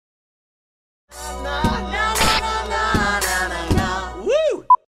Woo!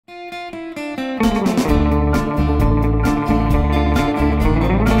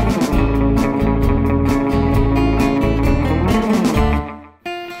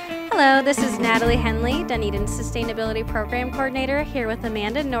 Hello, this is Natalie Henley, Dunedin Sustainability Program Coordinator, here with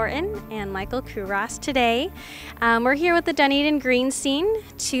Amanda Norton and Michael Kouros today. We're here with the Dunedin Green Scene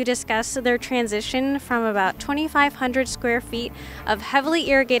to discuss their transition from about 2,500 square feet of heavily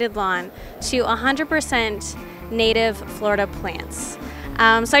irrigated lawn to 100% native Florida plants.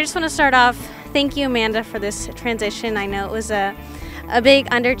 So I just want to start off, thank you Amanda for this transition. I know it was a big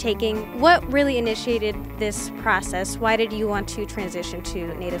undertaking. What really initiated this process? Why did you want to transition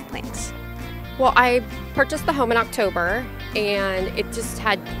to native plants? Well, I purchased the home in October and it just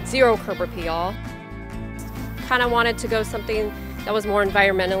had zero curb appeal. Kind of wanted to go something that was more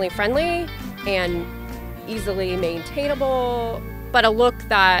environmentally friendly and easily maintainable, but a look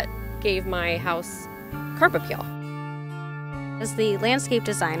that gave my house curb appeal. As the landscape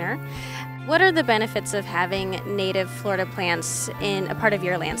designer, what are the benefits of having native Florida plants in a part of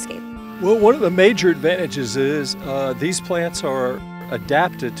your landscape? Well, one of the major advantages is these plants are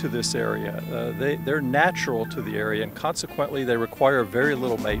adapted to this area. They're natural to the area, and consequently they require very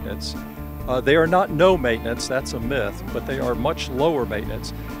little maintenance. They are not no maintenance, that's a myth, but they are much lower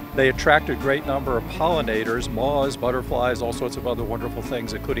maintenance. They attract a great number of pollinators, moths, butterflies, all sorts of other wonderful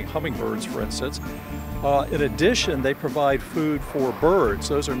things, including hummingbirds, for instance. In addition, they provide food for birds.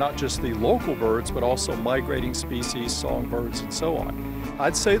 Those are not just the local birds, but also migrating species, songbirds, and so on.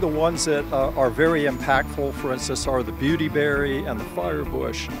 I'd say the ones that are very impactful, for instance, are the beautyberry and the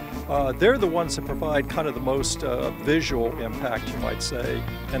firebush. They're the ones that provide kind of the most visual impact, you might say,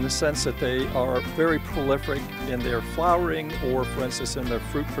 in the sense that they are very prolific in their flowering or, for instance, in their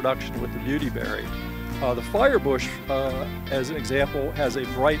fruit production with the beautyberry. The firebush, as an example, has a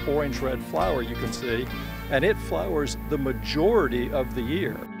bright orange-red flower, you can see, and it flowers the majority of the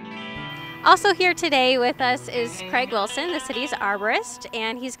year. Also here today with us is Craig Wilson, the city's arborist,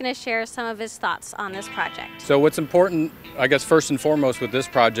 and he's going to share some of his thoughts on this project. So what's important, I guess first and foremost with this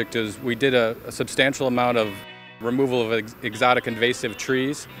project is we did a substantial amount of removal of exotic invasive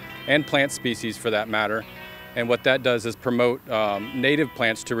trees and plant species for that matter. And what that does is promote native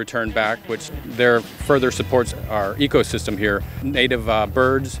plants to return back, which there further supports our ecosystem here. Native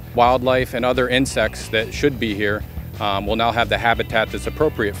birds, wildlife, and other insects that should be here will now have the habitat that's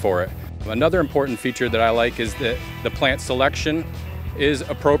appropriate for it. Another important feature that I like is that the plant selection is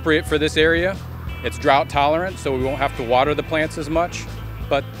appropriate for this area. It's drought tolerant, so we won't have to water the plants as much.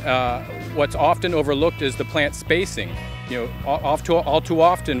 But what's often overlooked is the plant spacing. You know, all too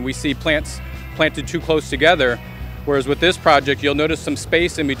often we see plants planted too close together, whereas with this project you'll notice some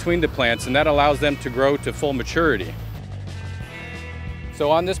space in between the plants, and that allows them to grow to full maturity. So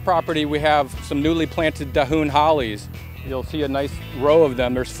on this property we have some newly planted Dahoon hollies. You'll see a nice row of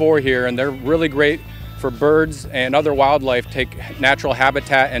them. There's 4 here, and they're really great for birds and other wildlife take natural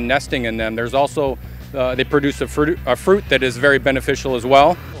habitat and nesting in them. There's also they produce a fruit that is very beneficial as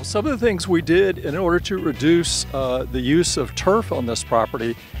well. Some of the things we did in order to reduce the use of turf on this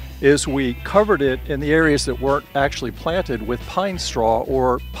property is we covered it in the areas that weren't actually planted with pine straw,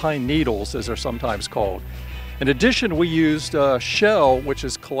 or pine needles as they're sometimes called. In addition, we used shell, which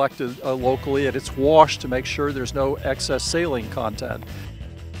is collected locally, and it's washed to make sure there's no excess saline content.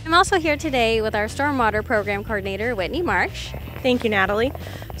 I'm also here today with our Stormwater Program Coordinator, Whitney Marsh. Thank you, Natalie.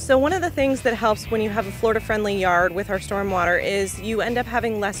 So one of the things that helps when you have a Florida-friendly yard with our stormwater is you end up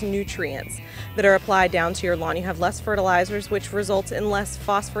having less nutrients that are applied down to your lawn. You have less fertilizers, which results in less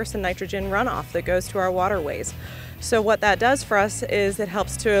phosphorus and nitrogen runoff that goes to our waterways. So what that does for us is it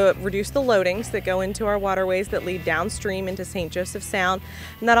helps to reduce the loadings that go into our waterways that lead downstream into St. Joseph Sound,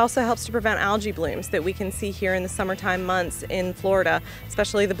 and that also helps to prevent algae blooms that we can see here in the summertime months in Florida,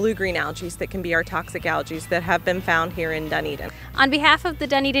 especially the blue-green algae that can be our toxic algae that have been found here in Dunedin. On behalf of the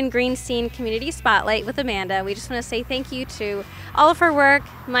Dunedin Green Scene Community Spotlight with Amanda, we just want to say thank you to all of her work,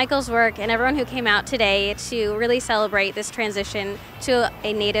 Michael's work, and everyone who came out today to really celebrate this transition to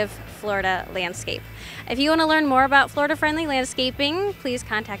a native Florida landscape. If you want to learn more about Florida-friendly landscaping, please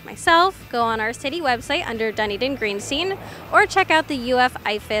contact myself, go on our city website under Dunedin Green Scene, or check out the UF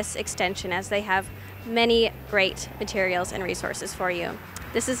IFAS extension, as they have many great materials and resources for you.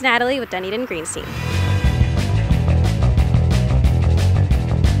 This is Natalie with Dunedin Green Scene.